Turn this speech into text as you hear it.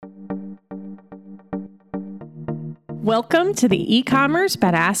Welcome to the E-commerce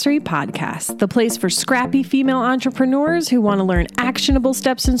Badassery Podcast, the place for scrappy female entrepreneurs who want to learn actionable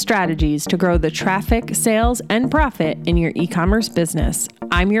steps and strategies to grow the traffic, sales, and profit in your e-commerce business.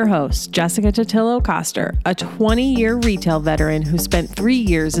 I'm your host, Jessica Totillo-Coster, a 20-year retail veteran who spent 3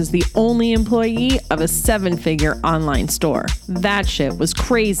 years as the only employee of a 7-figure online store. That shit was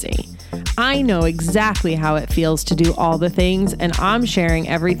crazy. I know exactly how it feels to do all the things, and I'm sharing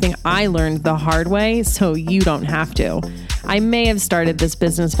everything I learned the hard way so you don't have to. I may have started this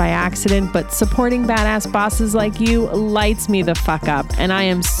business by accident, but supporting badass bosses like you lights me the fuck up, and I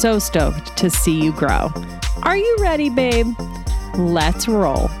am so stoked to see you grow. Are you ready, babe? Let's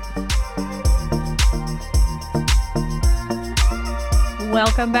roll.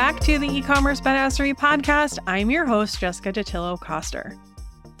 Welcome back to the E-commerce Badassery Podcast. I'm your host, Jessica Totillo-Coster.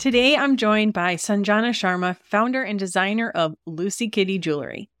 Today, I'm joined by Sanjana Sharma, founder and designer of Lucy Kitty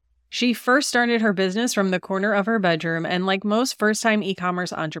Jewelry. She first started her business from the corner of her bedroom, and like most first-time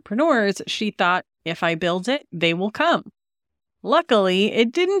e-commerce entrepreneurs, she thought, if I build it, they will come. Luckily,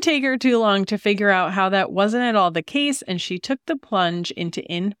 it didn't take her too long to figure out how that wasn't at all the case, and she took the plunge into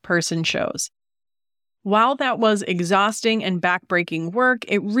in-person shows. While that was exhausting and backbreaking work,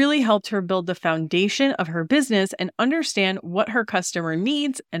 it really helped her build the foundation of her business and understand what her customer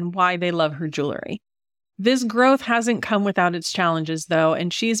needs and why they love her jewelry. This growth hasn't come without its challenges, though,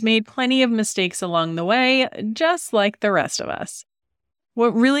 and she's made plenty of mistakes along the way, just like the rest of us.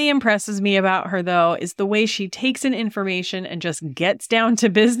 What really impresses me about her, though, is the way she takes in information and just gets down to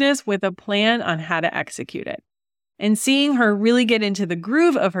business with a plan on how to execute it. And seeing her really get into the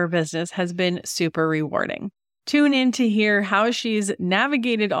groove of her business has been super rewarding. Tune in to hear how she's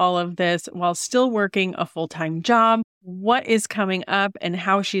navigated all of this while still working a full-time job, what is coming up, and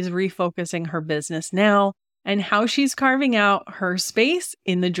how she's refocusing her business now, and how she's carving out her space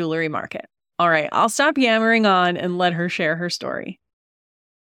in the jewelry market. All right, I'll stop yammering on and let her share her story.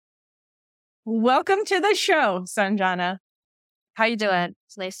 Welcome to the show, Sanjana. How you doing?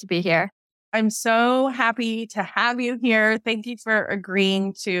 It's nice to be here. I'm so happy to have you here. Thank you for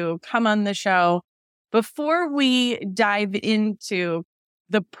agreeing to come on the show. Before we dive into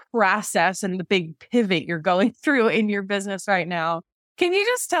the process and the big pivot you're going through in your business right now, can you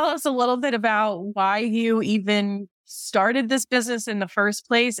just tell us a little bit about why you even started this business in the first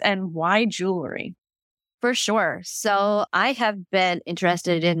place and why jewelry? For sure. So I have been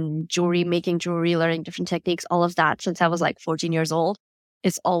interested in jewelry, making jewelry, learning different techniques, all of that since I was like 14 years old.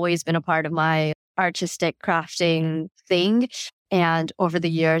 It's always been a part of my artistic crafting thing. And over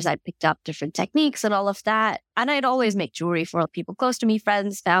the years, I picked up different techniques and all of that. And I'd always make jewelry for people close to me,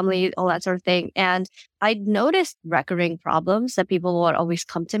 friends, family, all that sort of thing. And I'd noticed recurring problems that people would always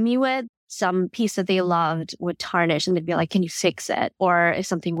come to me with. Some piece that they loved would tarnish and they'd be like, can you fix it? Or if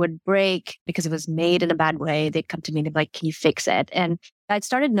something would break because it was made in a bad way, they'd come to me and they'd be like, can you fix it? And I'd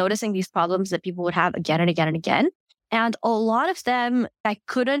started noticing these problems that people would have again and again and again. And a lot of them I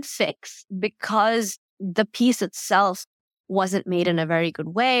couldn't fix because the piece itself wasn't made in a very good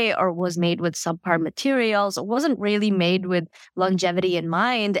way or was made with subpar materials or wasn't really made with longevity in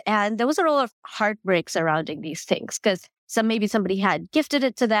mind. And there was a lot of heartbreak surrounding these things because maybe somebody had gifted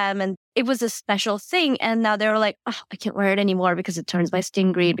it to them and it was a special thing. And now they're like, oh, I can't wear it anymore because it turns my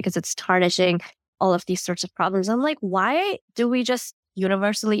skin green, because it's tarnishing, all of these sorts of problems. I'm like, why do we just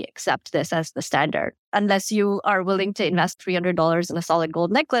universally accept this as the standard? Unless you are willing to invest $300 in a solid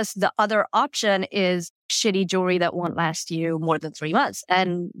gold necklace, the other option is shitty jewelry that won't last you more than 3 months.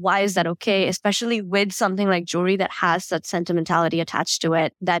 And why is that okay? Especially with something like jewelry that has such sentimentality attached to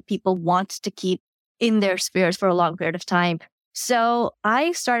it that people want to keep in their spheres for a long period of time. So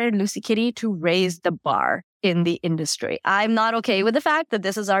I started Lucy Kitty to raise the bar in the industry. I'm not okay with the fact that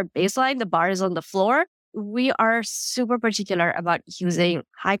this is our baseline. The bar is on the floor. We are super particular about using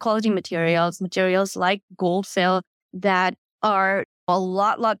high quality materials like gold fill that are a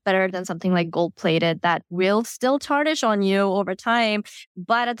lot better than something like gold plated that will still tarnish on you over time,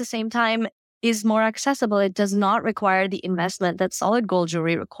 but at the same time is more accessible. It does not require the investment that solid gold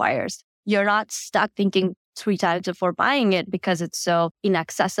jewelry requires. You're not stuck thinking 3 times before buying it because it's so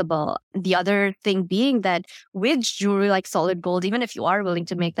inaccessible. The other thing being that with jewelry like solid gold, even if you are willing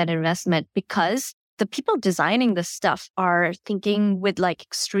to make that investment, because the people designing this stuff are thinking with like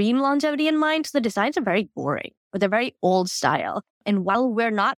extreme longevity in mind, so the designs are very boring, but they're very old style. And while we're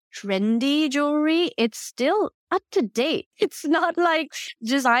not trendy jewelry, it's still up to date. It's not like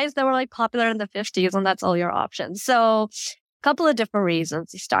designs that were like popular in the 50s and that's all your options. So a couple of different reasons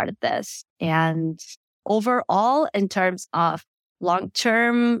we started this. And overall, in terms of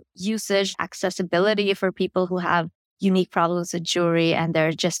long-term usage, accessibility for people who have unique problems with jewelry and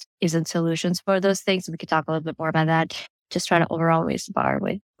there just isn't solutions for those things. We could talk a little bit more about that. Just trying to overall raise the bar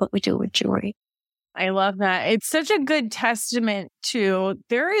with what we do with jewelry. I love that. It's such a good testament to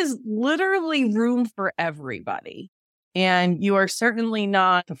there is literally room for everybody. And you are certainly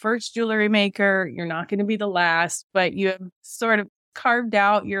not the first jewelry maker. You're not going to be the last, but you have sort of carved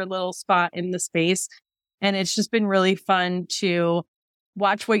out your little spot in the space. And it's just been really fun to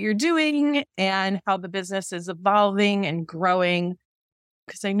watch what you're doing and how the business is evolving and growing.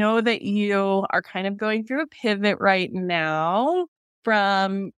 Because I know that you are kind of going through a pivot right now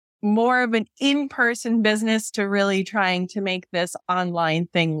from more of an in-person business to really trying to make this online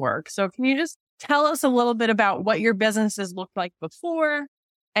thing work. So can you just tell us a little bit about what your businesses looked like before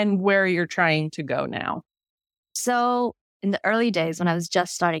and where you're trying to go now? So in the early days when I was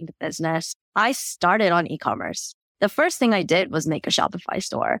just starting the business, I started on e-commerce. The first thing I did was make a Shopify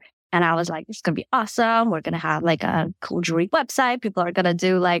store. And I was like, this is going to be awesome. We're going to have like a cool jewelry website. People are going to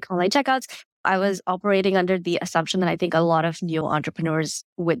do like online checkouts. I was operating under the assumption that I think a lot of new entrepreneurs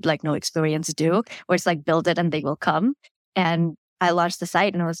with like no experience do, where it's like build it and they will come. And I launched the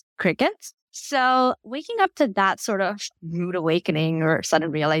site and it was crickets. So waking up to that sort of rude awakening or sudden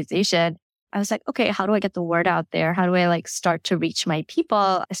realization, I was like, okay, how do I get the word out there? How do I like start to reach my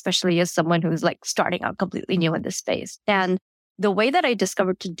people, especially as someone who's like starting out completely new in this space? And the way that I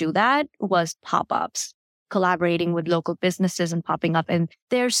discovered to do that was pop-ups, collaborating with local businesses and popping up in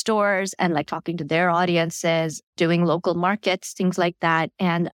their stores and like talking to their audiences, doing local markets, things like that.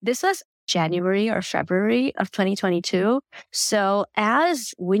 And this was January or February of 2022. So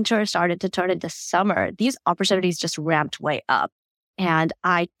as winter started to turn into summer, these opportunities just ramped way up. And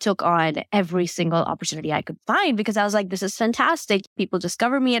I took on every single opportunity I could find because I was like, this is fantastic. People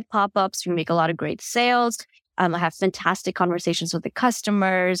discover me at pop-ups. We make a lot of great sales. I have fantastic conversations with the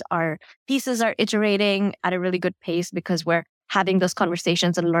customers. Our pieces are iterating at a really good pace because we're having those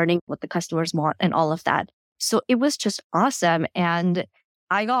conversations and learning what the customers want and all of that. So it was just awesome. And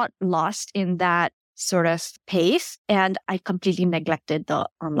I got lost in that sort of pace and I completely neglected the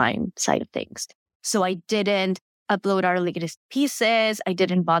online side of things. So I didn't upload our latest pieces. I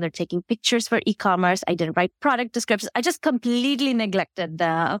didn't bother taking pictures for e-commerce. I didn't write product descriptions. I just completely neglected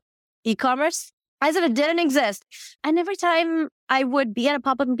the e-commerce as if it didn't exist. And every time I would be at a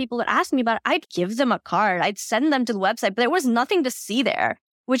pop-up and people would ask me about it, I'd give them a card. I'd send them to the website, but there was nothing to see there,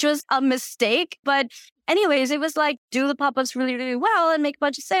 which was a mistake. But anyways, it was like, do the pop-ups really, really well and make a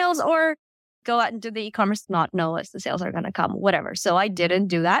bunch of sales, or go out and do the e-commerce, not know as the sales are going to come, whatever. So I didn't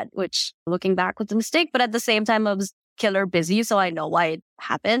do that, which looking back was a mistake. But at the same time, I was killer busy. So I know why it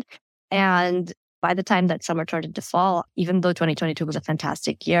happened. And by the time that summer turned into fall, even though 2022 was a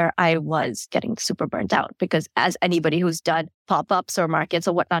fantastic year, I was getting super burnt out because as anybody who's done pop-ups or markets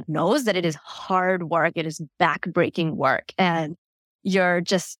or whatnot knows that it is hard work. It is back-breaking work and you're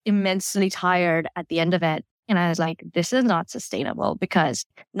just immensely tired at the end of it. And I was like, this is not sustainable because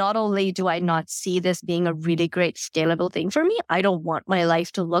not only do I not see this being a really great scalable thing for me, I don't want my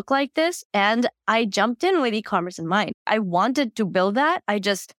life to look like this. And I jumped in with e-commerce in mind. I wanted to build that. I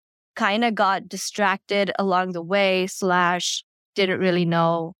just kind of got distracted along the way / didn't really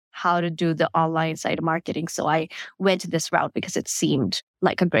know how to do the online side of marketing. So I went this route because it seemed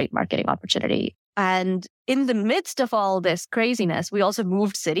like a great marketing opportunity. And in the midst of all this craziness, we also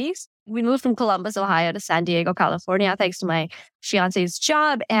moved cities. We moved from Columbus, Ohio to San Diego, California, thanks to my fiance's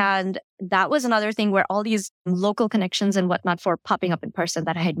job. And that was another thing where all these local connections and whatnot for popping up in person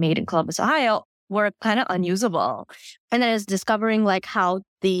that I had made in Columbus, Ohio were kind of unusable. And then I was discovering like how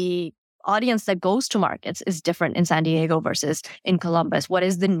the audience that goes to markets is different in San Diego versus in Columbus. What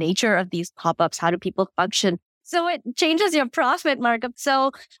is the nature of these pop-ups? How do people function? So it changes your profit markup.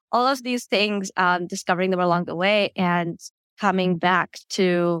 So all of these things, discovering them along the way and coming back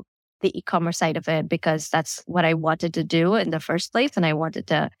to the e-commerce side of it because that's what I wanted to do in the first place. And I wanted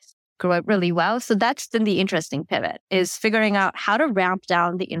to grow it really well. So that's been the interesting pivot is figuring out how to ramp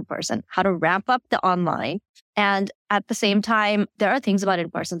down the in-person, how to ramp up the online. And at the same time, there are things about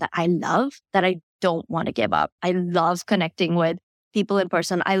in-person that I love that I don't want to give up. I love connecting with people in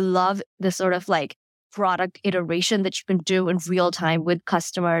person. I love the sort of like product iteration that you can do in real time with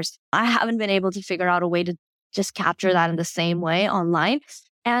customers. I haven't been able to figure out a way to just capture that in the same way online.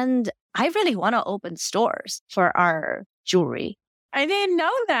 And I really want to open stores for our jewelry. I didn't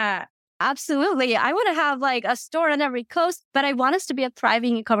know that. Absolutely. I want to have like a store on every coast, but I want us to be a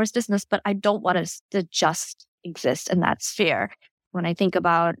thriving e-commerce business, but I don't want us to just exist in that sphere. When I think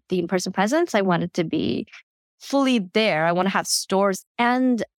about the in-person presence, I want it to be fully there. I want to have stores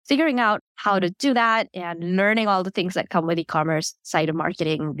and figuring out how to do that and learning all the things that come with e-commerce side of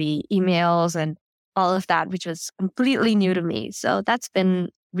marketing, the emails and all of that, which was completely new to me. So that's been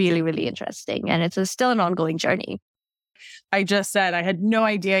really, really interesting. And it's still an ongoing journey. I just said I had no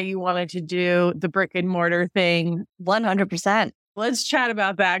idea you wanted to do the brick and mortar thing. 100%. Let's chat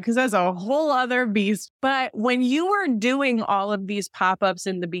about that because that's a whole other beast. But when you were doing all of these pop-ups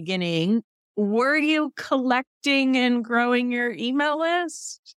in the beginning, were you collecting and growing your email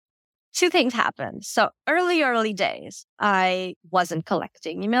list? Two things happened. So early days, I wasn't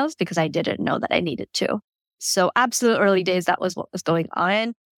collecting emails because I didn't know that I needed to. So absolute early days, that was what was going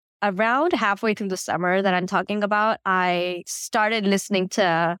on. Around halfway through the summer that I'm talking about, I started listening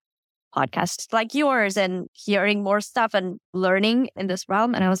to podcasts like yours and hearing more stuff and learning in this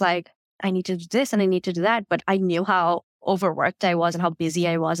realm. And I was like, I need to do this and I need to do that. But I knew how overworked I was and how busy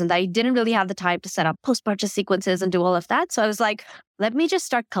I was. And I didn't really have the time to set up post-purchase sequences and do all of that. So I was like, let me just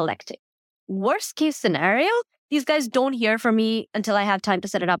start collecting. Worst case scenario, these guys don't hear from me until I have time to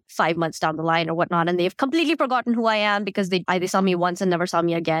set it up 5 months down the line or whatnot. And they've completely forgotten who I am because they saw me once and never saw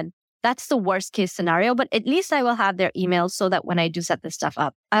me again. That's the worst case scenario, but at least I will have their emails so that when I do set this stuff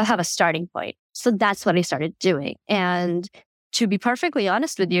up, I'll have a starting point. So that's what I started doing. And to be perfectly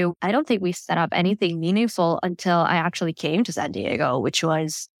honest with you, I don't think we set up anything meaningful until I actually came to San Diego, which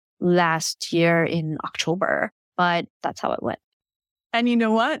was last year in October. But that's how it went. And you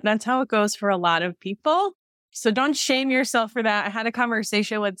know what? That's how it goes for a lot of people. So don't shame yourself for that. I had a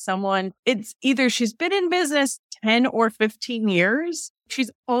conversation with someone. It's either she's been in business 10 or 15 years. She's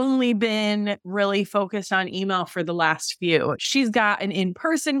only been really focused on email for the last few. She's got an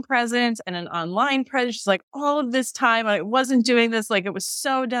in-person presence and an online presence. She's like, all of this time, I wasn't doing this. Like, it was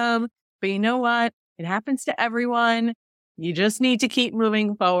so dumb. But you know what? It happens to everyone. You just need to keep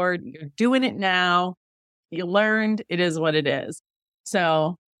moving forward. You're doing it now. You learned. It is what it is.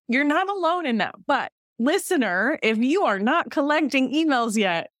 So you're not alone in that. But listener, if you are not collecting emails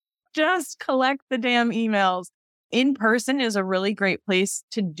yet, just collect the damn emails. In person is a really great place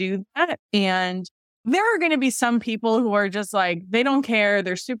to do that. And there are going to be some people who are just like, they don't care.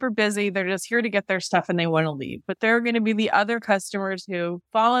 They're super busy. They're just here to get their stuff and they want to leave. But there are going to be the other customers who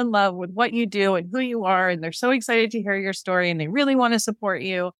fall in love with what you do and who you are. And they're so excited to hear your story and they really want to support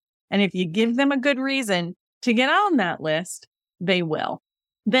you. And if you give them a good reason to get on that list, they will.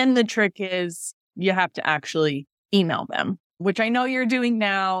 Then the trick is you have to actually email them, which I know you're doing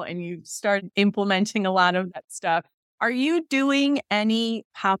now, and you start implementing a lot of that stuff. Are you doing any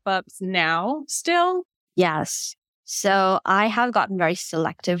pop-ups now still? Yes. So I have gotten very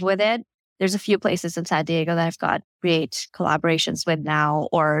selective with it. There's a few places in San Diego that I've got great collaborations with now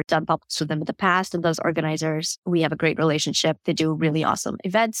or done pop-ups with them in the past. And those organizers, we have a great relationship. They do really awesome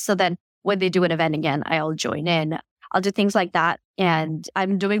events. So then when they do an event again, I'll join in. I'll do things like that. And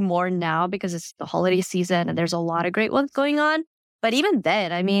I'm doing more now because it's the holiday season and there's a lot of great ones going on. But even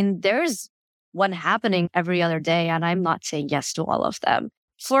then, I mean, there's one happening every other day and I'm not saying yes to all of them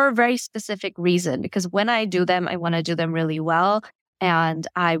for a very specific reason. Because when I do them, I want to do them really well. And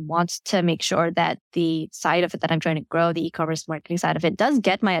I want to make sure that the side of it that I'm trying to grow, the e-commerce marketing side of it, does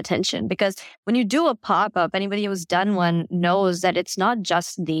get my attention. Because when you do a pop-up, anybody who's done one knows that it's not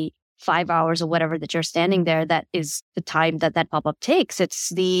just the 5 hours or whatever that you're standing there, that is the time that pop-up takes. It's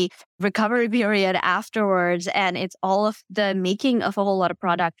the recovery period afterwards. And it's all of the making of a whole lot of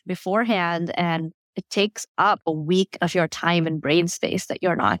product beforehand. And it takes up a week of your time and brain space that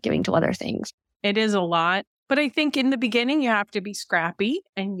you're not giving to other things. It is a lot. But I think in the beginning, you have to be scrappy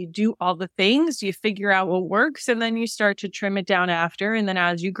and you do all the things, you figure out what works, and then you start to trim it down after. And then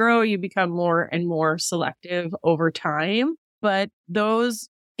as you grow, you become more and more selective over time. But those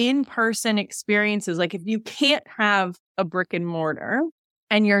in-person experiences, like if you can't have a brick and mortar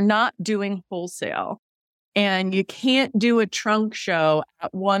and you're not doing wholesale and you can't do a trunk show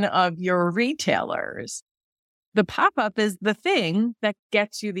at one of your retailers, the pop-up is the thing that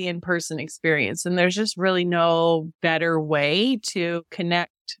gets you the in-person experience. And there's just really no better way to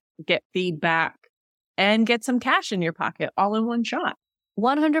connect, get feedback, and get some cash in your pocket all in one shot.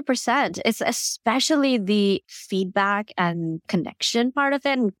 100%. It's especially the feedback and connection part of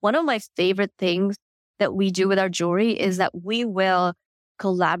it. And one of my favorite things that we do with our jewelry is that we will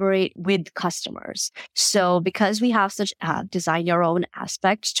collaborate with customers. So because we have such a design your own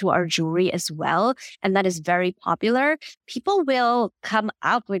aspect to our jewelry as well, and that is very popular, people will come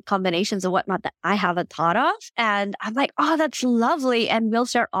out with combinations and whatnot that I haven't thought of. And I'm like, oh, that's lovely. And we'll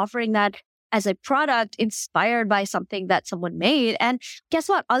start offering that as a product inspired by something that someone made. And guess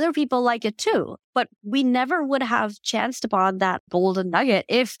what? Other people like it too. But we never would have chanced upon that golden nugget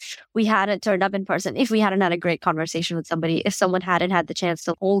if we hadn't turned up in person, if we hadn't had a great conversation with somebody, if someone hadn't had the chance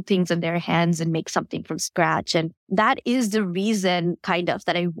to hold things in their hands and make something from scratch. And that is the reason kind of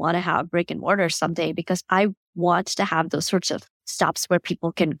that I want to have brick and mortar someday, because I want to have those sorts of stops where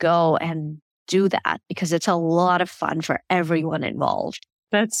people can go and do that, because it's a lot of fun for everyone involved.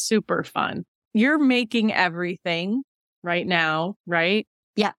 That's super fun. You're making everything right now, right?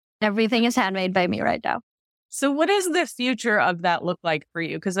 Yeah, everything is handmade by me right now. So what does the future of that look like for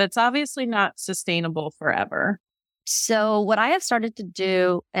you? Because it's obviously not sustainable forever. So what I have started to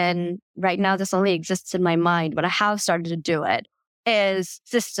do, and right now this only exists in my mind, but I have started to do it, is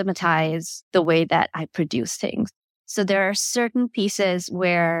systematize the way that I produce things. So there are certain pieces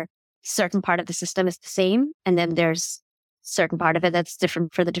where certain part of the system is the same, and then there's certain part of it that's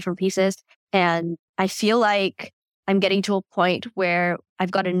different for the different pieces. And I feel like I'm getting to a point where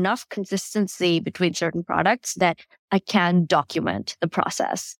I've got enough consistency between certain products that I can document the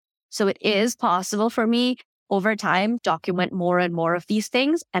process. So it is possible for me over time, document more and more of these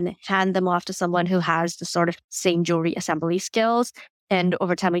things and hand them off to someone who has the sort of same jewelry assembly skills. And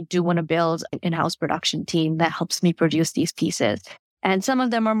over time, I do want to build an in-house production team that helps me produce these pieces. And some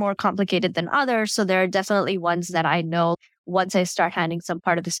of them are more complicated than others. So there are definitely ones that I know once I start handing some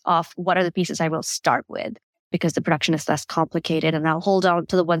part of this off, what are the pieces I will start with? Because the production is less complicated, and I'll hold on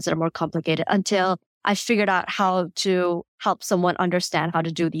to the ones that are more complicated until I figured out how to help someone understand how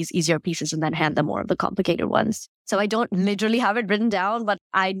to do these easier pieces and then hand them more of the complicated ones. So I don't literally have it written down, but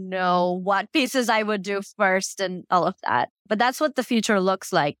I know what pieces I would do first and all of that. But that's what the future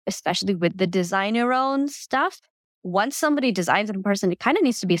looks like, especially with the design your own stuff. Once somebody designs it in person, it kind of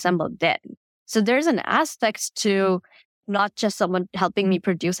needs to be assembled then. So there's an aspect to not just someone helping me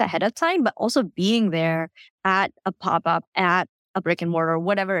produce ahead of time, but also being there at a pop-up, at a brick and mortar,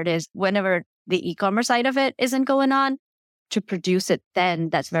 whatever it is, whenever the e-commerce side of it isn't going on, to produce it then.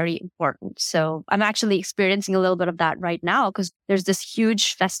 That's very important. So I'm actually experiencing a little bit of that right now, because there's this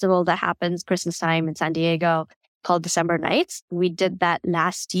huge festival that happens Christmas time in San Diego called December Nights. We did that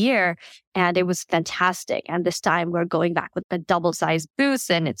last year and it was fantastic. And this time we're going back with a double-sized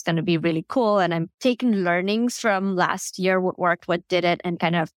booth and it's going to be really cool. And I'm taking learnings from last year, what worked, what didn't, and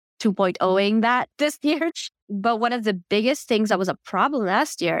kind of 2.0ing that this year. But one of the biggest things that was a problem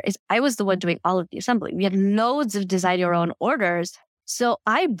last year is I was the one doing all of the assembly. We had loads of design your own orders. So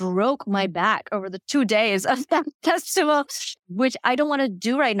I broke my back over the 2 days of that festival, which I don't want to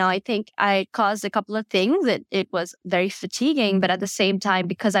do right now. I think I caused a couple of things. It was very fatiguing, but at the same time,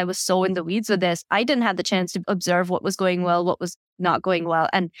 because I was so in the weeds with this, I didn't have the chance to observe what was going well, what was not going well,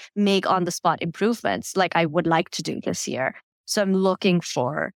 and make on the spot improvements like I would like to do this year. So I'm looking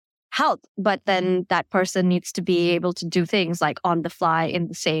for help, but then that person needs to be able to do things like on the fly in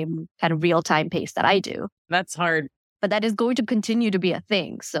the same kind of real time pace that I do. That's hard. But that is going to continue to be a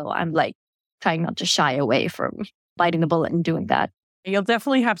thing. So I'm like trying not to shy away from biting the bullet and doing that. You'll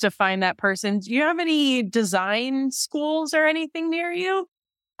definitely have to find that person. Do you have any design schools or anything near you?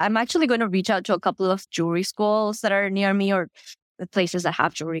 I'm actually going to reach out to a couple of jewelry schools that are near me, or the places that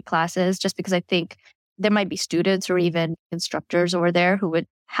have jewelry classes, just because I think there might be students or even instructors over there who would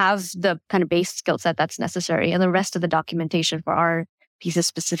have the kind of base skill set that's necessary. And the rest of the documentation for our pieces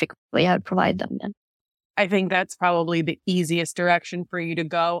specifically, I would provide them then. I think that's probably the easiest direction for you to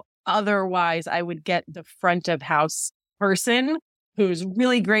go. Otherwise, I would get the front of house person who's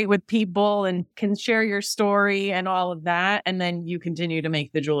really great with people and can share your story and all of that. And then you continue to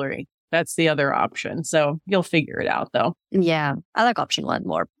make the jewelry. That's the other option. So you'll figure it out though. Yeah, I like option one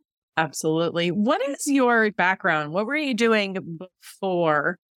more. Absolutely. What is your background? What were you doing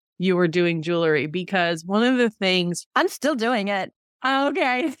before you were doing jewelry? Because one of the things... I'm still doing it.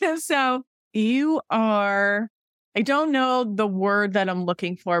 Okay. So you are, I don't know the word that I'm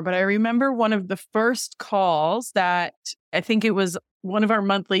looking for, but I remember one of the first calls that I think it was one of our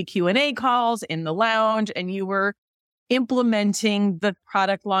monthly Q&A calls in the lounge, and you were implementing the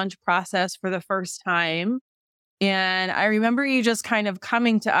product launch process for the first time. And I remember you just kind of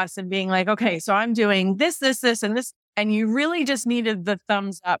coming to us and being like, okay, so I'm doing this, this, this, and this. And you really just needed the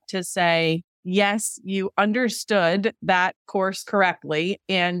thumbs up to say, yes, you understood that course correctly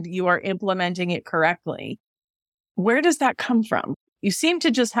and you are implementing it correctly. Where does that come from? You seem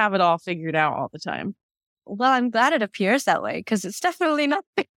to just have it all figured out all the time. Well, I'm glad it appears that way, because it's definitely not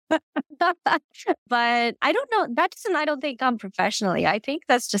But I don't know. That doesn't, I don't think come professionally. I think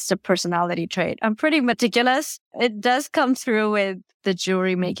that's just a personality trait. I'm pretty meticulous. It does come through with the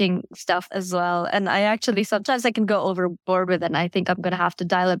jewelry making stuff as well. And I actually, sometimes I can go overboard with it. And I think I'm going to have to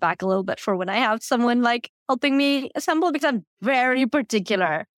dial it back a little bit for when I have someone like helping me assemble, because I'm very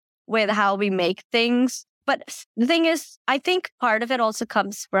particular with how we make things. But the thing is, I think part of it also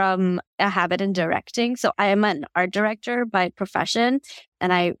comes from a habit in directing. So I am an art director by profession,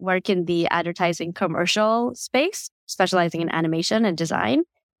 and I work in the advertising commercial space, specializing in animation and design.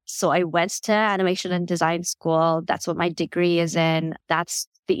 So I went to animation and design school. That's what my degree is in. That's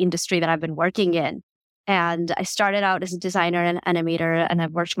the industry that I've been working in. And I started out as a designer and animator, and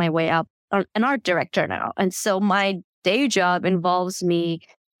I've worked my way up an art director now. And so my day job involves me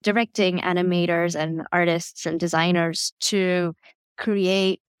directing animators and artists and designers to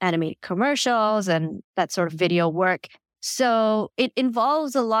create animated commercials and that sort of video work. So it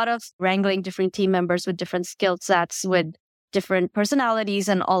involves a lot of wrangling different team members with different skill sets, with different personalities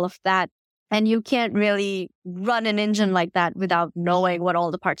and all of that. And you can't really run an engine like that without knowing what all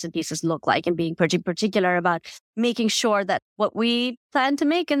the parts and pieces look like and being pretty particular about making sure that what we planned to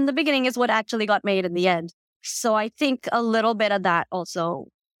make in the beginning is what actually got made in the end. So I think a little bit of that also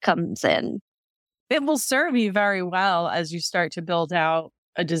comes in. It will serve you very well as you start to build out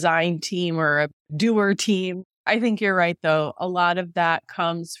a design team or a doer team. I think you're right, though. A lot of that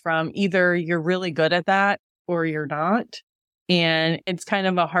comes from either you're really good at that or you're not. And it's kind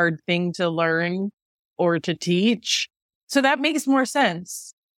of a hard thing to learn or to teach. So that makes more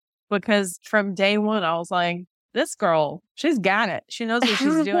sense, because from day one, I was like, this girl, she's got it. She knows what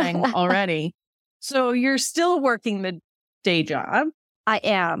she's doing already. So you're still working the day job. I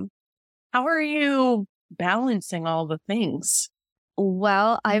am. How are you balancing all the things?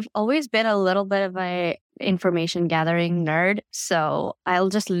 Well, I've always been a little bit of a information gathering nerd, so I'll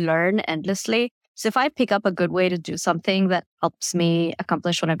just learn endlessly. So if I pick up a good way to do something that helps me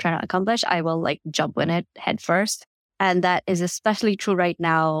accomplish what I'm trying to accomplish, I will like jump in it head first. And that is especially true right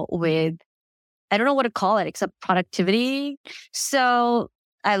now with, I don't know what to call it except productivity. So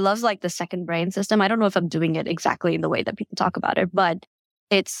I love like the second brain system. I don't know if I'm doing it exactly in the way that people talk about it, but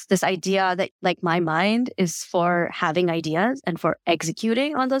it's this idea that like my mind is for having ideas and for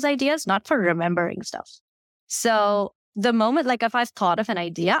executing on those ideas, not for remembering stuff. So the moment, like if I've thought of an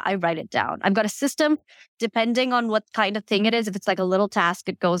idea, I write it down. I've got a system depending on what kind of thing it is. If it's like a little task,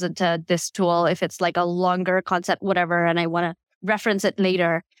 it goes into this tool. If it's like a longer concept, whatever, and I want to reference it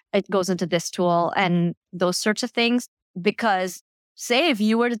later, it goes into this tool and those sorts of things. Because say if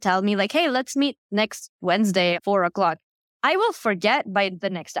you were to tell me like, hey, let's meet next Wednesday at 4:00, I will forget by the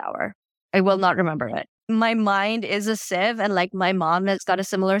next hour. I will not remember it. My mind is a sieve, and like my mom has got a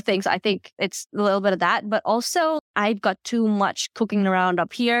similar thing. So I think it's a little bit of that, but also I've got too much cooking around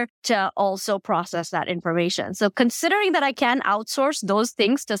up here to also process that information. So considering that I can outsource those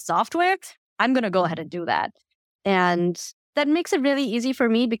things to software, I'm going to go ahead and do that. And that makes it really easy for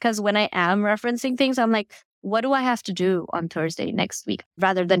me, because when I am referencing things, I'm like, what do I have to do on Thursday next week,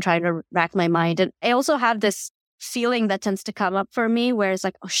 rather than trying to rack my mind. And I also have this feeling that tends to come up for me where it's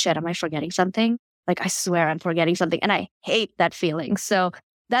like, oh shit, am I forgetting something? Like, I swear I'm forgetting something. And I hate that feeling. So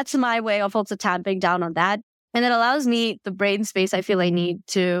that's my way of also tamping down on that. And it allows me the brain space I feel I need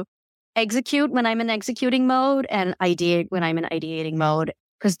to execute when I'm in executing mode and ideate when I'm in ideating mode,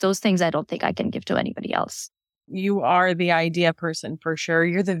 because those things I don't think I can give to anybody else. You are the idea person for sure.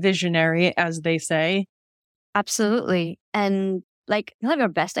 You're the visionary, as they say. Absolutely. And like, you'll have your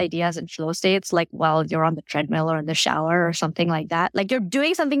best ideas in flow states, like while you're on the treadmill or in the shower or something like that. Like you're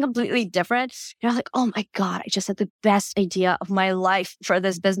doing something completely different. You're like, oh my God, I just had the best idea of my life for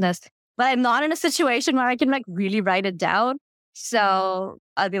this business. But I'm not in a situation where I can like really write it down. So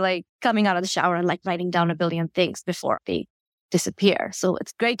I'll be like coming out of the shower and like writing down a billion things before they disappear. So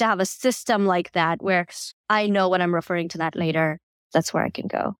it's great to have a system like that where I know when I'm referring to that later, that's where I can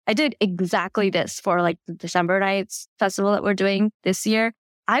go. I did exactly this for like the December Nights festival that we're doing this year.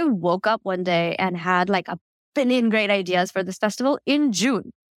 I woke up one day and had like a billion great ideas for this festival in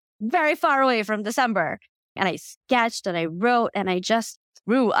June, very far away from December. And I sketched and I wrote and I just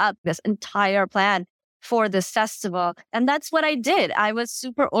threw up this entire plan for this festival. And that's what I did. I was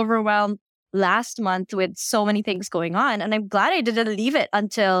super overwhelmed last month with so many things going on. And I'm glad I didn't leave it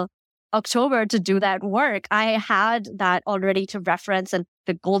until October to do that work. I had that already to reference, and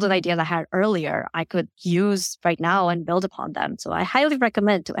the golden ideas I had earlier, I could use right now and build upon them. So I highly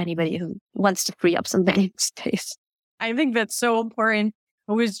recommend to anybody who wants to free up some brain space. I think that's so important.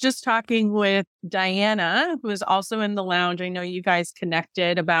 I was just talking with Diana, who is also in the lounge. I know you guys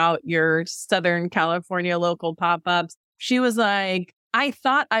connected about your Southern California local pop-ups. She was like, I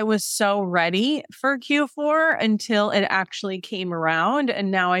thought I was so ready for Q4 until it actually came around.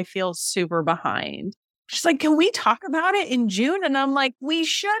 And now I feel super behind. She's like, can we talk about it in June? And I'm like, we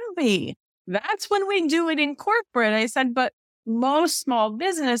should be. That's when we do it in corporate. I said, but most small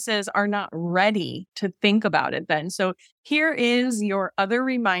businesses are not ready to think about it then. So here is your other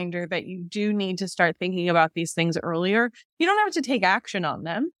reminder that you do need to start thinking about these things earlier. You don't have to take action on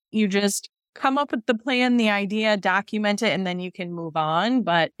them. You just come up with the plan, the idea, document it, and then you can move on,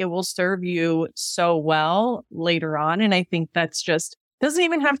 but it will serve you so well later on. And I think that's just, doesn't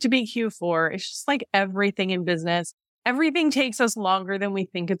even have to be Q4. It's just like everything in business. Everything takes us longer than we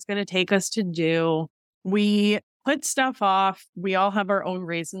think it's going to take us to do. We put stuff off. We all have our own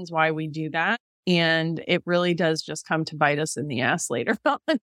reasons why we do that. And it really does just come to bite us in the ass later on.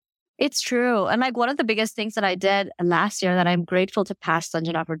 It's true. And like one of the biggest things that I did last year that I'm grateful to past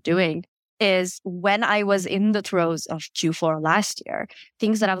Sanjana for doing is when I was in the throes of Q4 last year,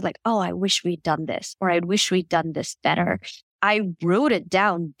 things that I was like, oh, I wish we'd done this, or I wish we'd done this better. I wrote it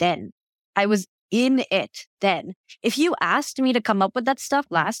down then. I was in it then. If you asked me to come up with that stuff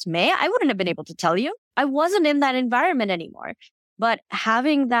last May, I wouldn't have been able to tell you. I wasn't in that environment anymore. But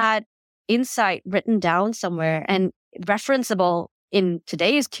having that insight written down somewhere and referenceable in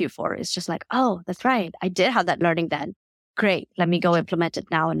today's Q4 is just like, oh, that's right. I did have that learning then. Great. Let me go implement it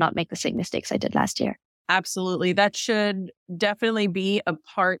now and not make the same mistakes I did last year. Absolutely. That should definitely be a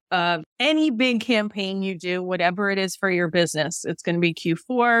part of any big campaign you do, whatever it is for your business. It's going to be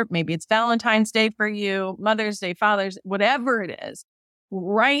Q4. Maybe it's Valentine's Day for you, Mother's Day, Father's, whatever it is.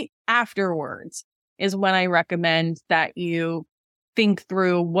 Right afterwards is when I recommend that you think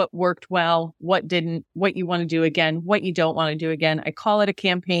through what worked well, what didn't, what you want to do again, what you don't want to do again. I call it a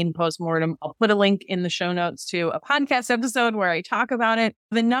campaign postmortem. I'll put a link in the show notes to a podcast episode where I talk about it.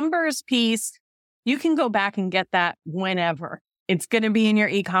 The numbers piece, you can go back and get that whenever. It's going to be in your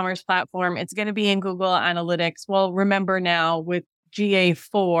e-commerce platform. It's going to be in Google Analytics. Well, remember now with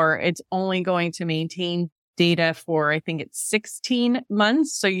GA4, it's only going to maintain data for, I think it's 16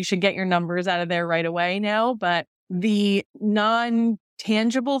 months. So you should get your numbers out of there right away now. But the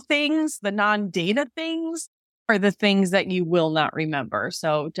non-tangible things, the non-data things are the things that you will not remember.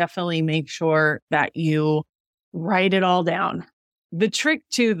 So definitely make sure that you write it all down. The trick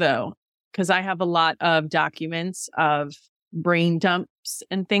too, though, because I have a lot of documents of brain dumps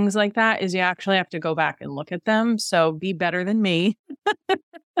and things like that, is you actually have to go back and look at them. So be better than me.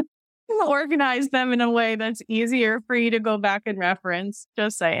 Organize them in a way that's easier for you to go back and reference.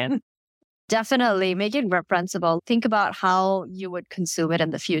 Just saying. Definitely make it referenceable. Think about how you would consume it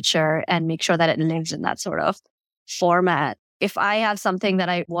in the future and make sure that it lives in that sort of format. If I have something that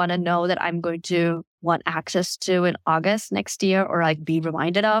I want to know that I'm going to want access to in August next year, or like be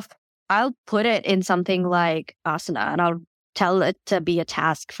reminded of, I'll put it in something like Asana and I'll tell it to be a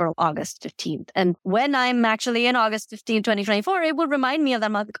task for August 15th. And when I'm actually in August 15th, 2024, it will remind me of that.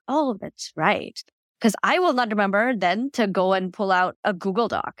 I'm like, oh, that's right. Because I will not remember then to go and pull out a Google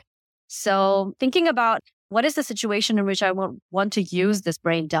Doc. So thinking about what is the situation in which I want to use this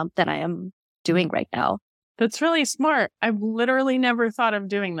brain dump that I am doing right now. That's really smart. I've literally never thought of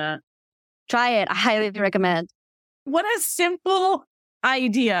doing that. Try it. I highly recommend. What a simple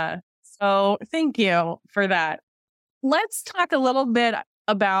idea. So thank you for that. Let's talk a little bit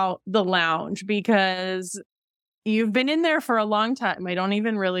about the lounge, because you've been in there for a long time. I don't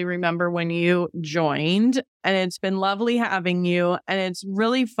even really remember when you joined, and it's been lovely having you. And it's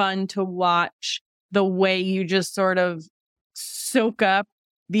really fun to watch the way you just sort of soak up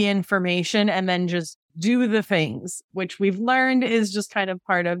the information and then just do the things, which we've learned is just kind of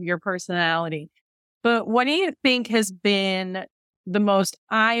part of your personality. But what do you think has been the most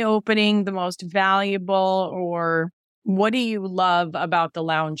eye-opening, the most valuable, or what do you love about the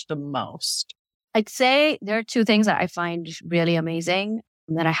lounge the most? I'd say there are two things that I find really amazing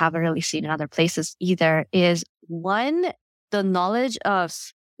that I haven't really seen in other places either. Is one, the knowledge of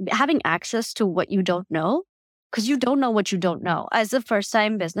having access to what you don't know, because you don't know what you don't know. As a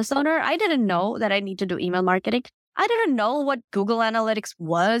first-time business owner, I didn't know that I need to do email marketing. I didn't know what Google Analytics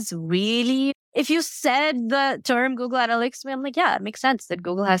was really. If you said the term Google Analytics to me, I'm like, yeah, it makes sense that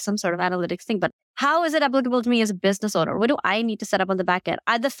Google has some sort of analytics thing. But how is it applicable to me as a business owner? What do I need to set up on the back end?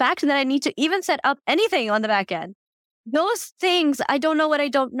 The fact that I need to even set up anything on the back end. Those things, I don't know what I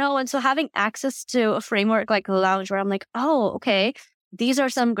don't know. And so having access to a framework like Lounge where I'm like, oh, okay, these are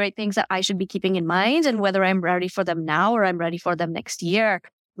some great things that I should be keeping in mind. And whether I'm ready for them now or I'm ready for them next year,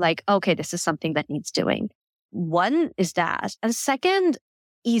 like, okay, this is something that needs doing. One is that. And second,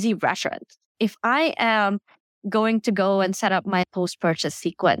 easy reference. If I am going to go and set up my post-purchase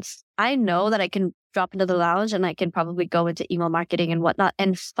sequence, I know that I can drop into the lounge and I can probably go into email marketing and whatnot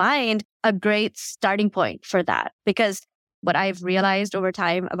and find a great starting point for that. Because what I've realized over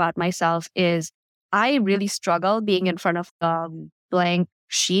time about myself is I really struggle being in front of a blank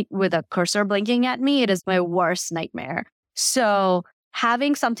sheet with a cursor blinking at me. It is my worst nightmare. So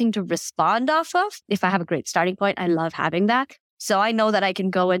having something to respond off of, if I have a great starting point, I love having that. So I know that I can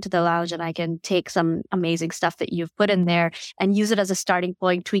go into the lounge and I can take some amazing stuff that you've put in there and use it as a starting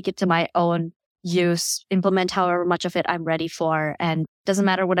point, tweak it to my own use, implement however much of it I'm ready for. And doesn't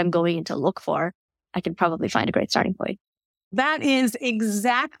matter what I'm going in to look for, I can probably find a great starting point. That is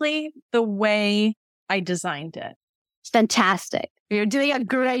exactly the way I designed it. Fantastic. You're doing a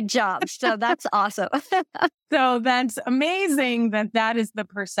great job. So that's awesome. So that's amazing that is the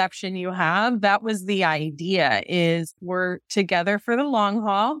perception you have. That was the idea, is we're together for the long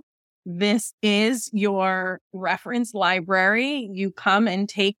haul. This is your reference library. You come and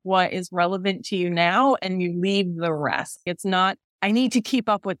take what is relevant to you now and you leave the rest. It's not, I need to keep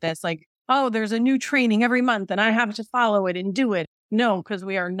up with this. Like, oh, there's a new training every month and I have to follow it and do it. No, because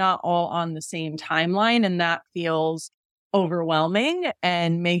we are not all on the same timeline, and that feels overwhelming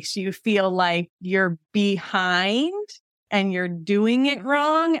and makes you feel like you're behind and you're doing it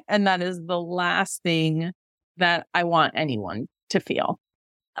wrong. And that is the last thing that I want anyone to feel.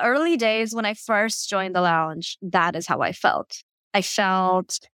 Early days when I first joined the lounge, that is how I felt. I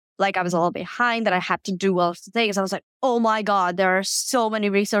felt like I was a little behind, that I had to do all of the things. I was like, oh my God, there are so many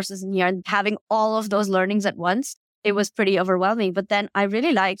resources in here, and having all of those learnings at once, it was pretty overwhelming. But then I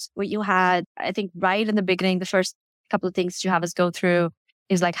really liked what you had. I think right in the beginning, the first couple of things you have us go through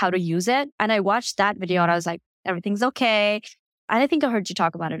is like how to use it. And I watched that video and I was like, everything's okay. And I think I heard you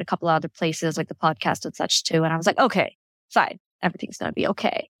talk about it a couple of other places, like the podcast and such too. And I was like, okay, fine. Everything's going to be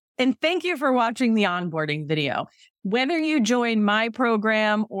okay. And thank you for watching the onboarding video. Whether you join my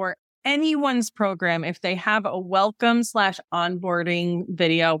program or anyone's program, if they have a welcome/onboarding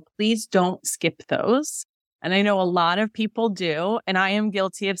video, please don't skip those. And I know a lot of people do, and I am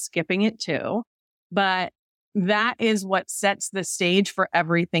guilty of skipping it too. But that is what sets the stage for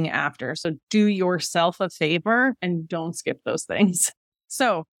everything after. So do yourself a favor and don't skip those things.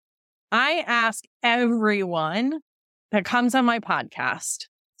 So I ask everyone that comes on my podcast.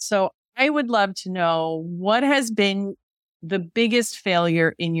 So I would love to know, what has been the biggest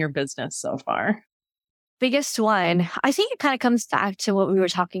failure in your business so far? Biggest one, I think it kind of comes back to what we were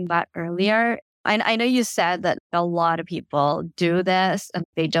talking about earlier. I know you said that a lot of people do this and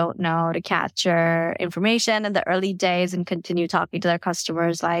they don't know how to capture information in the early days and continue talking to their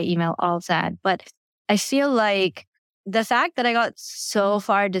customers via email, all that. But I feel like the fact that I got so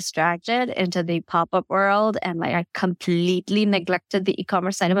far distracted into the pop-up world and like I completely neglected the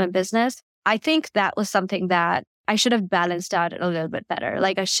e-commerce side of my business, I think that was something that I should have balanced out a little bit better.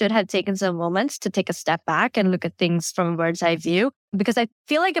 Like I should have taken some moments to take a step back and look at things from a bird's eye view. Because I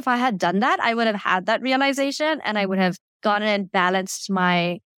feel like if I had done that, I would have had that realization and I would have gone and balanced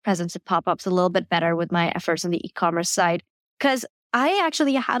my presence at pop-ups a little bit better with my efforts on the e-commerce side. Because I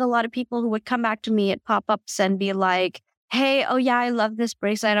actually had a lot of people who would come back to me at pop-ups and be like, hey, oh yeah, I love this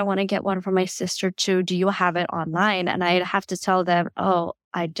bracelet. I want to get one for my sister too. Do you have it online? And I'd have to tell them, oh,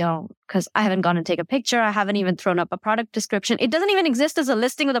 I don't, because I haven't gone and take a picture. I haven't even thrown up a product description. It doesn't even exist as a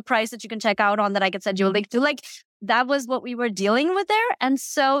listing with a price that you can check out on that I can send you a link to. Like that was what we were dealing with there. And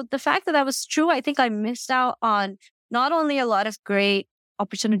so the fact that was true, I think I missed out on not only a lot of great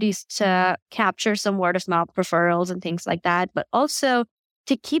opportunities to capture some word of mouth referrals and things like that, but also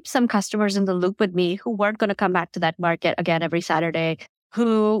to keep some customers in the loop with me who weren't going to come back to that market again every Saturday,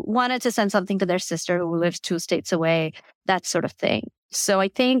 who wanted to send something to their sister who lives 2 states away, that sort of thing. So I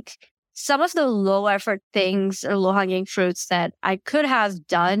think some of the low effort things or low hanging fruits that I could have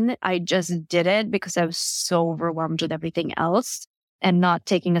done, I just didn't because I was so overwhelmed with everything else and not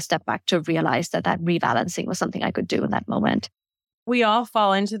taking a step back to realize that rebalancing was something I could do in that moment. We all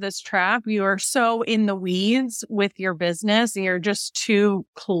fall into this trap. You are so in the weeds with your business and you're just too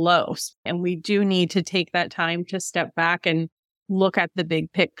close. And we do need to take that time to step back and look at the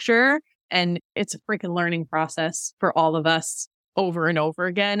big picture. And it's a freaking learning process for all of us over and over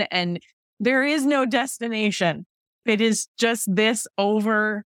again. And there is no destination. It is just this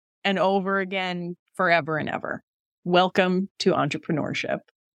over and over again, forever and ever. Welcome to entrepreneurship.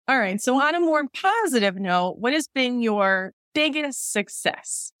 All right. So on a more positive note, what has been your biggest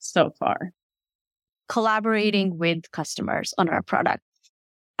success so far? Collaborating with customers on our product.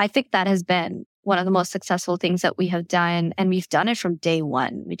 I think that has been one of the most successful things that we have done. And we've done it from day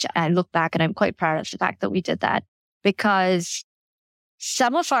one, which I look back and I'm quite proud of the fact that we did that, because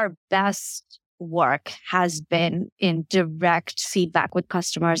some of our best work has been in direct feedback with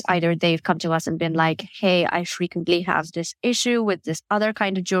customers. Either they've come to us and been like, hey, I frequently have this issue with this other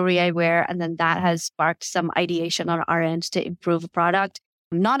kind of jewelry I wear. And then that has sparked some ideation on our end to improve a product,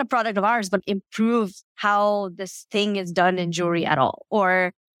 not a product of ours, but improve how this thing is done in jewelry at all.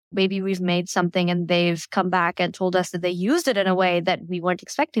 Or maybe we've made something and they've come back and told us that they used it in a way that we weren't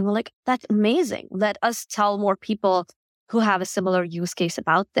expecting. We're like, that's amazing. Let us tell more people who have a similar use case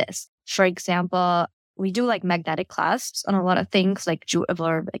about this. For example, we do like magnetic clasps on a lot of things like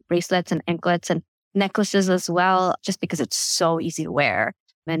like bracelets and anklets and necklaces as well, just because it's so easy to wear.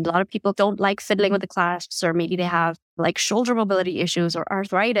 And a lot of people don't like fiddling with the clasps, or maybe they have like shoulder mobility issues or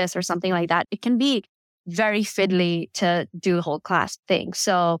arthritis or something like that. It can be very fiddly to do the whole clasp thing.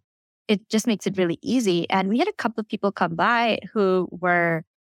 So it just makes it really easy. And we had a couple of people come by who were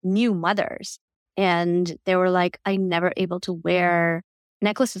new mothers. And they were like, I'm never able to wear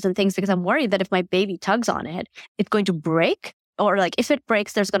necklaces and things because I'm worried that if my baby tugs on it, it's going to break. Or like if it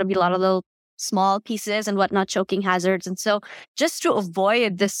breaks, there's going to be a lot of little small pieces and whatnot, choking hazards. And so just to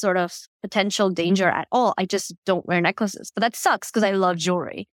avoid this sort of potential danger at all, I just don't wear necklaces. But that sucks because I love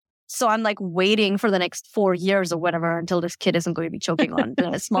jewelry. So I'm like waiting for the next 4 years or whatever until this kid isn't going to be choking on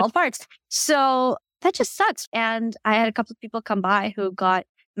the small parts. So that just sucks. And I had a couple of people come by who got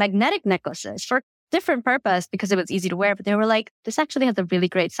magnetic necklaces for different purpose because it was easy to wear. But they were like, this actually has a really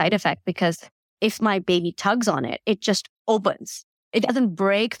great side effect because if my baby tugs on it, it just opens. It doesn't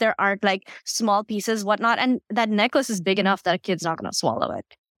break. There aren't like small pieces, whatnot. And that necklace is big enough that a kid's not going to swallow it.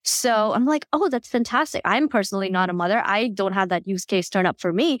 So I'm like, oh, that's fantastic. I'm personally not a mother. I don't have that use case turn up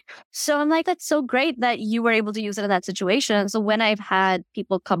for me. So I'm like, that's so great that you were able to use it in that situation. So when I've had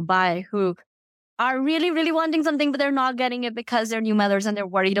people come by who are really, really wanting something, but they're not getting it because they're new mothers and they're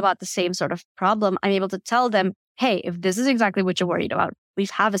worried about the same sort of problem, I'm able to tell them, hey, if this is exactly what you're worried about, we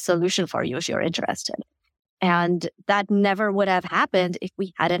have a solution for you if you're interested. And that never would have happened if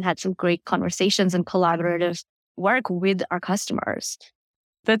we hadn't had some great conversations and collaborative work with our customers.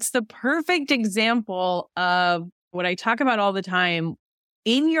 That's the perfect example of what I talk about all the time.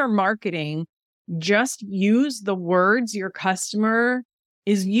 In your marketing, just use the words your customer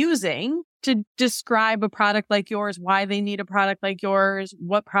is using to describe a product like yours, why they need a product like yours,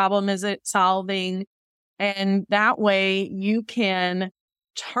 what problem is it solving. And that way you can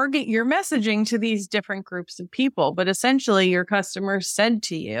target your messaging to these different groups of people. But essentially your customer said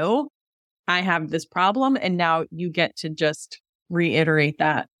to you, I have this problem. And now you get to just reiterate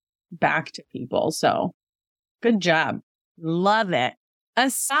that back to people. So good job. Love it.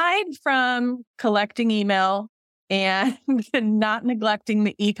 Aside from collecting email and not neglecting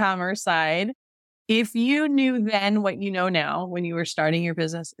the e-commerce side, if you knew then what you know now when you were starting your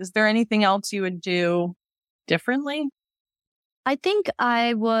business, is there anything else you would do differently? I think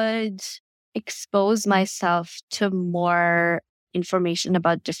I would expose myself to more information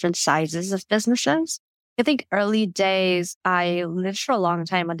about different sizes of businesses. I think early days, I lived for a long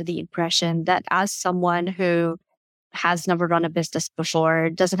time under the impression that as someone who has never run a business before,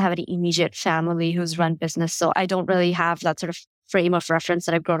 doesn't have any immediate family who's run business, so I don't really have that sort of frame of reference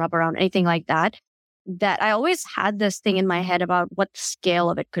that I've grown up around, anything like that, that I always had this thing in my head about what the scale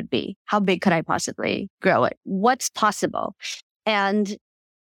of it could be. How big could I possibly grow it? What's possible? And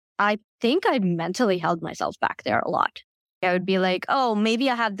I think I mentally held myself back there a lot. I would be like, oh, maybe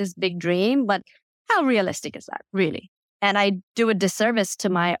I have this big dream, but how realistic is that really? And I do a disservice to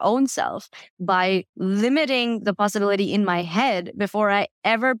my own self by limiting the possibility in my head before I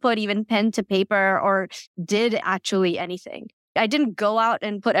ever put even pen to paper or did actually anything. I didn't go out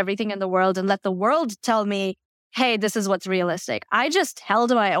and put everything in the world and let the world tell me, hey, this is what's realistic. I just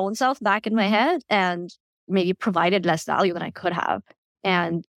held my own self back in my head and maybe provided less value than I could have.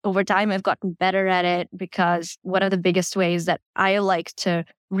 And over time, I've gotten better at it because one of the biggest ways that I like to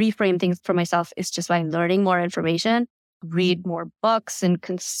reframe things for myself is just by learning more information, read more books, and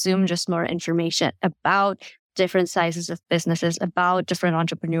consume just more information about different sizes of businesses, about different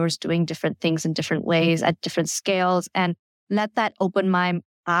entrepreneurs doing different things in different ways at different scales, and let that open my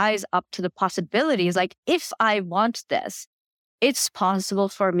eyes up to the possibilities. Like, if I want this, it's possible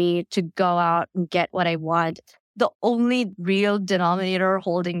for me to go out and get what I want. The only real denominator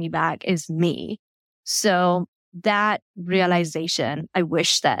holding me back is me. So that realization, I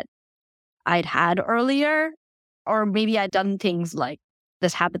wish that I'd had earlier, or maybe I'd done things like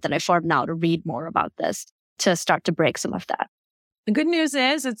this habit that I formed now to read more about this to start to break some of that. The good news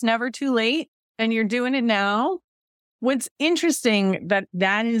is it's never too late and you're doing it now. What's interesting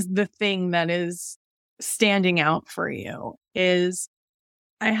that is the thing that is standing out for you is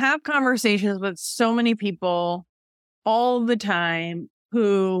I have conversations with so many people all the time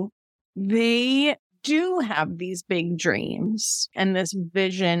who they do have these big dreams and this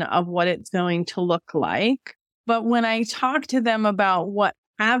vision of what it's going to look like. But when I talk to them about what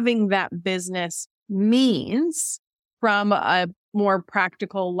having that business means from a more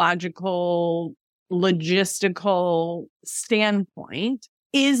practical, logical, logistical standpoint,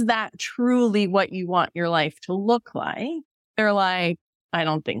 is that truly what you want your life to look like? They're like, I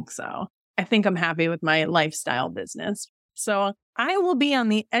don't think so. I think I'm happy with my lifestyle business. So I will be on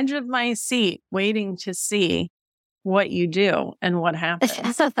the edge of my seat waiting to see what you do and what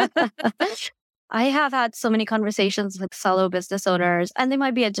happens. I have had so many conversations with fellow business owners, and they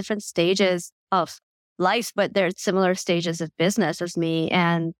might be at different stages of life, but they're at similar stages of business as me.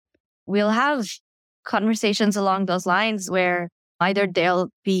 And we'll have conversations along those lines where either they'll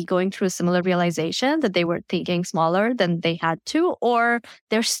be going through a similar realization that they were thinking smaller than they had to, or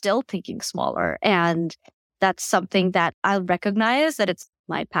they're still thinking smaller. And that's something that I'll recognize that it's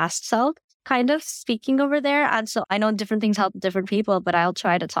my past self kind of speaking over there. And so I know different things help different people, but I'll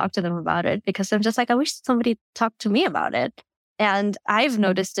try to talk to them about it because I'm just like, I wish somebody talked to me about it. And I've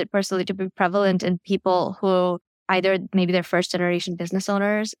noticed it personally to be prevalent in people who either maybe they're first generation business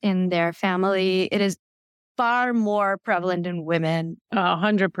owners in their family. It is far more prevalent in women.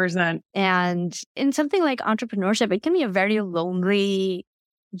 100%. And in something like entrepreneurship, it can be a very lonely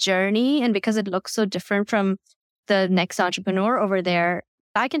journey. And because it looks so different from the next entrepreneur over there,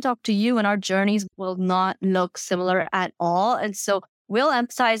 I can talk to you and our journeys will not look similar at all. And so we'll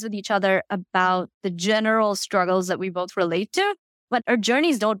empathize with each other about the general struggles that we both relate to, but our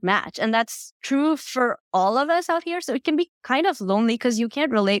journeys don't match. And that's true for all of us out here. So it can be kind of lonely because you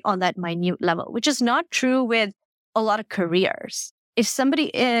can't relate on that minute level, which is not true with a lot of careers. If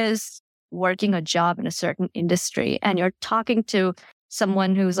somebody is working a job in a certain industry and you're talking to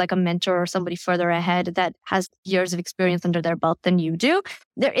someone who's like a mentor or somebody further ahead that has years of experience under their belt than you do,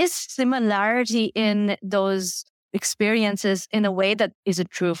 there is similarity in those experiences in a way that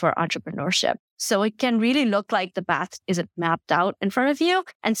isn't true for entrepreneurship. So it can really look like the path isn't mapped out in front of you.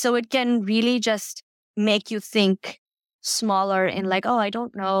 And so it can really just make you think smaller in like, oh, I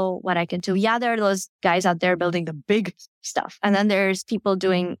don't know what I can do. Yeah, there are those guys out there building the big stuff. And then there's people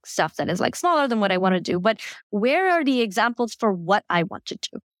doing stuff that is like smaller than what I want to do. But where are the examples for what I want to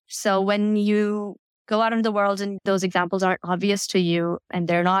do? So when you go out in the world and those examples aren't obvious to you and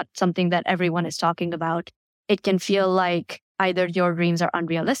they're not something that everyone is talking about, it can feel like either your dreams are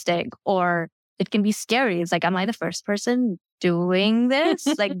unrealistic or it can be scary. It's like, am I the first person doing this?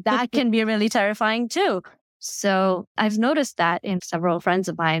 Like that can be really terrifying too. So I've noticed that in several friends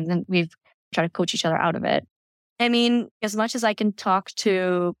of mine, and we've tried to coach each other out of it. I mean, as much as I can talk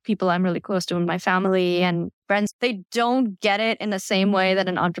to people I'm really close to in my family and friends, they don't get it in the same way that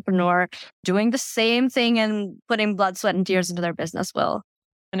an entrepreneur doing the same thing and putting blood, sweat, and tears into their business will.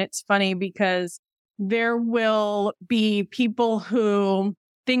 And it's funny because there will be people who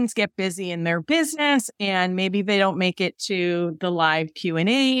things get busy in their business and maybe they don't make it to the live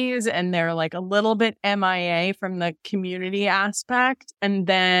Q&As and they're like a little bit MIA from the community aspect. And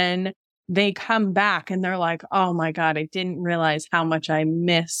then they come back and they're like, oh my God, I didn't realize how much I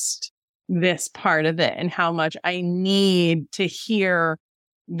missed this part of it and how much I need to hear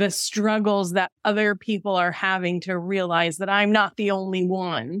the struggles that other people are having to realize that I'm not the only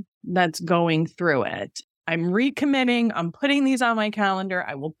one that's going through it. I'm recommitting. I'm putting these on my calendar.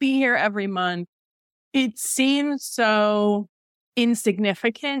 I will be here every month. It seems so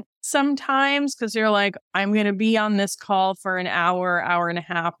insignificant sometimes because you're like, I'm going to be on this call for an hour, hour and a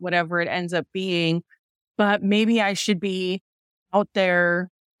half, whatever it ends up being. But maybe I should be out there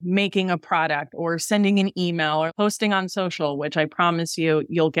making a product or sending an email or posting on social, which I promise you,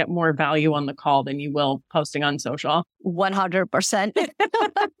 you'll get more value on the call than you will posting on social. 100%.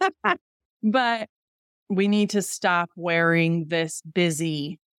 But we need to stop wearing this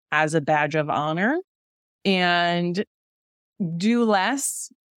busy as a badge of honor and do less,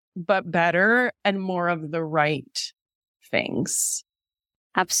 but better and more of the right things.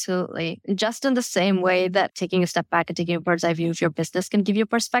 Absolutely. Just in the same way that taking a step back and taking a bird's eye view of your business can give you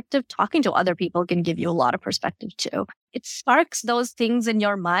perspective, talking to other people can give you a lot of perspective too. It sparks those things in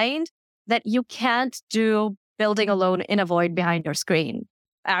your mind that you can't do building alone in a void behind your screen.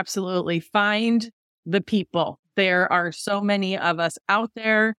 Absolutely. Find the people. There are so many of us out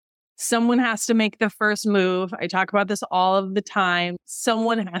there. Someone has to make the first move. I talk about this all of the time.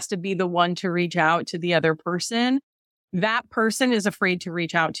 Someone has to be the one to reach out to the other person. That person is afraid to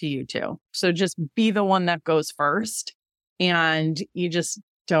reach out to you too. So just be the one that goes first and you just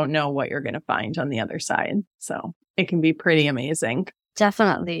don't know what you're going to find on the other side. So it can be pretty amazing.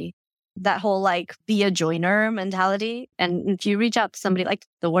 Definitely. that whole like be a joiner mentality. And if you reach out to somebody, like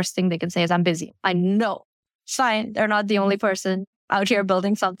the worst thing they can say is I'm busy. I know. It's fine. They're not the only person out here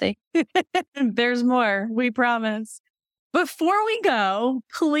building something. There's more, we promise. Before we go,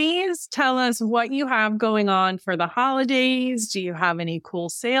 please tell us what you have going on for the holidays. Do you have any cool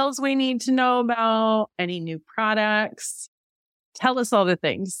sales we need to know about? Any new products? Tell us all the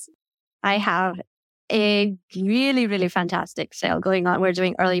things. I have a really, really fantastic sale going on. We're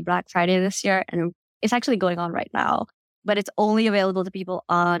doing early Black Friday this year, and it's actually going on right now, but it's only available to people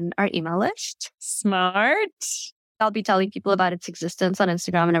on our email list. Smart. I'll be telling people about its existence on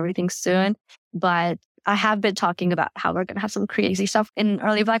Instagram and everything soon, but I have been talking about how we're going to have some crazy stuff in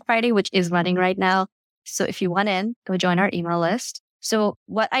early Black Friday, which is running right now. So if you want in, go join our email list. So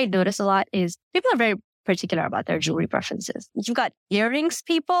what I notice a lot is people are very particular about their jewelry preferences. You've got earrings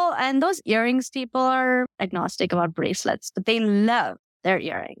people, and those earrings people are agnostic about bracelets, but they love their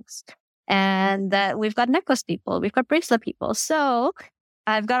earrings. And we've got necklace people, we've got bracelet people. So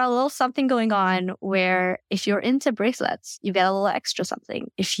I've got a little something going on where if you're into bracelets, you get a little extra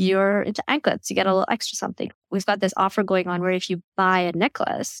something. If you're into anklets, you get a little extra something. We've got this offer going on where if you buy a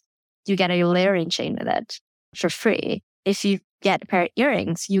necklace, you get a layering chain with it for free. If you get a pair of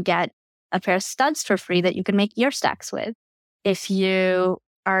earrings, you get a pair of studs for free that you can make ear stacks with. If you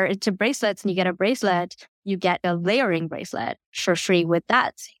are into bracelets and you get a bracelet, you get a layering bracelet for free with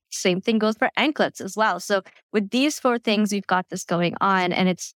that. Same thing goes for anklets as well. So with these 4 things, we've got this going on, and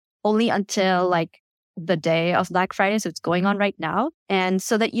it's only until like the day of Black Friday. So it's going on right now. And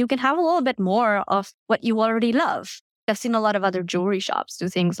so that you can have a little bit more of what you already love. I've seen a lot of other jewelry shops do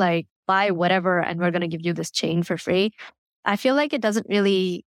things like buy whatever, and we're going to give you this chain for free. I feel like it doesn't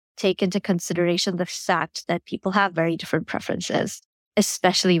really take into consideration the fact that people have very different preferences,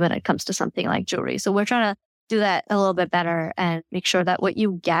 especially when it comes to something like jewelry. So we're trying to do that a little bit better and make sure that what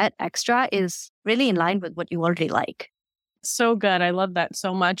you get extra is really in line with what you already like. So good. I love that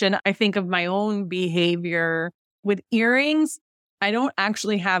so much. And I think of my own behavior with earrings. I don't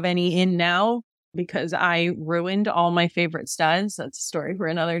actually have any in now because I ruined all my favorite studs. That's a story for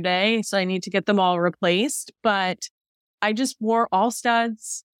another day. So I need to get them all replaced. But I just wore all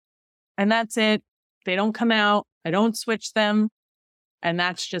studs and that's it. They don't come out. I don't switch them. And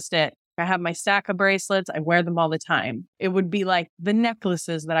that's just it. I have my stack of bracelets. I wear them all the time. It would be like the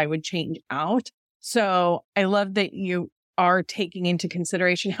necklaces that I would change out. So I love that you are taking into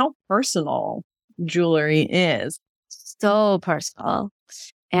consideration how personal jewelry is. So personal.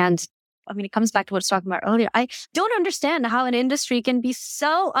 And I mean, it comes back to what I was talking about earlier. I don't understand how an industry can be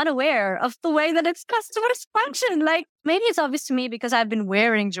so unaware of the way that its customers function. Like, maybe it's obvious to me because I've been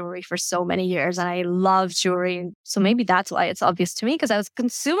wearing jewelry for so many years and I love jewelry. So maybe that's why it's obvious to me, because I was a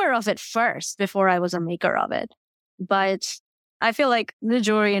consumer of it first before I was a maker of it. But I feel like the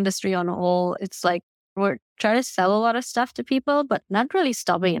jewelry industry on a whole, it's like we're trying to sell a lot of stuff to people, but not really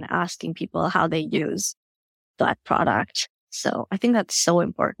stopping and asking people how they use that product. So I think that's so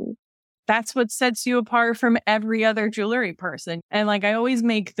important. That's what sets you apart from every other jewelry person. And like I always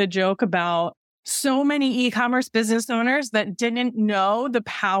make the joke about so many e-commerce business owners that didn't know the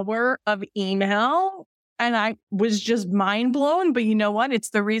power of email. And I was just mind blown. But you know what? It's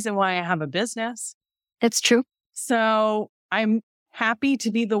the reason why I have a business. It's true. So I'm happy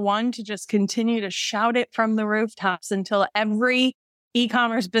to be the one to just continue to shout it from the rooftops until every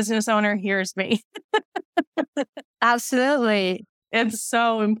e-commerce business owner hears me. Absolutely. It's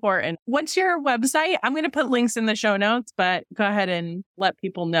so important. What's your website? I'm going to put links in the show notes, but go ahead and let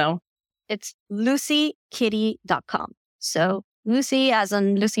people know. It's lucykitty.com. So Lucy as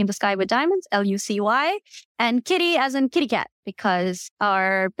in Lucy in the Sky with Diamonds, Lucy, and Kitty as in kitty cat, because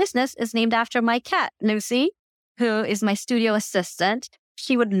our business is named after my cat, Lucy, who is my studio assistant.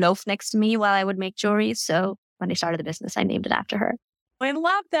 She would loaf next to me while I would make jewelry. So when I started the business, I named it after her. I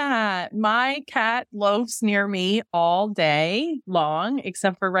love that. My cat loafs near me all day long,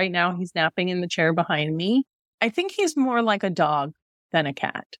 except for right now he's napping in the chair behind me. I think he's more like a dog than a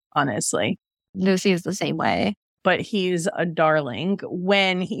cat, honestly. Lucy is the same way. But he's a darling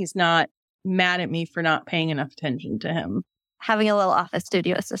when he's not mad at me for not paying enough attention to him. Having a little office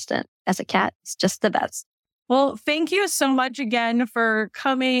studio assistant as a cat is just the best. Well, thank you so much again for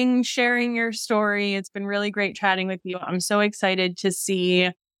coming, sharing your story. It's been really great chatting with you. I'm so excited to see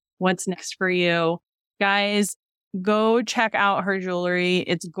what's next for you. Guys, go check out her jewelry.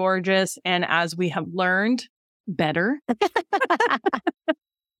 It's gorgeous. And as we have learned, better. There's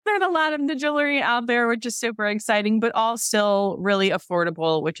a lot of the jewelry out there, which is super exciting, but all still really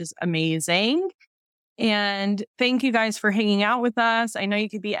affordable, which is amazing. And thank you guys for hanging out with us. I know you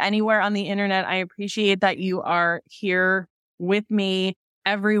could be anywhere on the internet. I appreciate that you are here with me.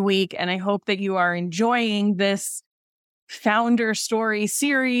 every week. And I hope that you are enjoying this founder story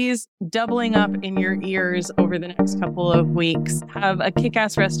series, doubling up in your ears over the next couple of weeks. Have a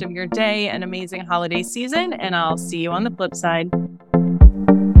kick-ass rest of your day, an amazing holiday season, and I'll see you on the flip side.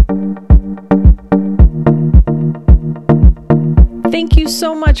 Thank you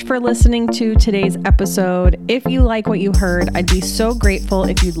so much for listening to today's episode. If you like what you heard, I'd be so grateful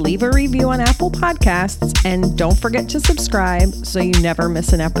if you'd leave a review on Apple Podcasts, and don't forget to subscribe so you never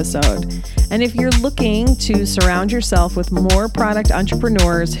miss an episode. And if you're looking to surround yourself with more product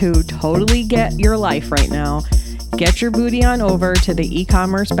entrepreneurs who totally get your life right now, get your booty on over to the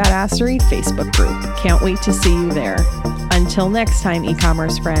E-commerce Badassery Facebook group. Can't wait to see you there. Until next time,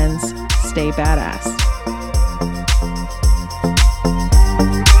 e-commerce friends, stay badass.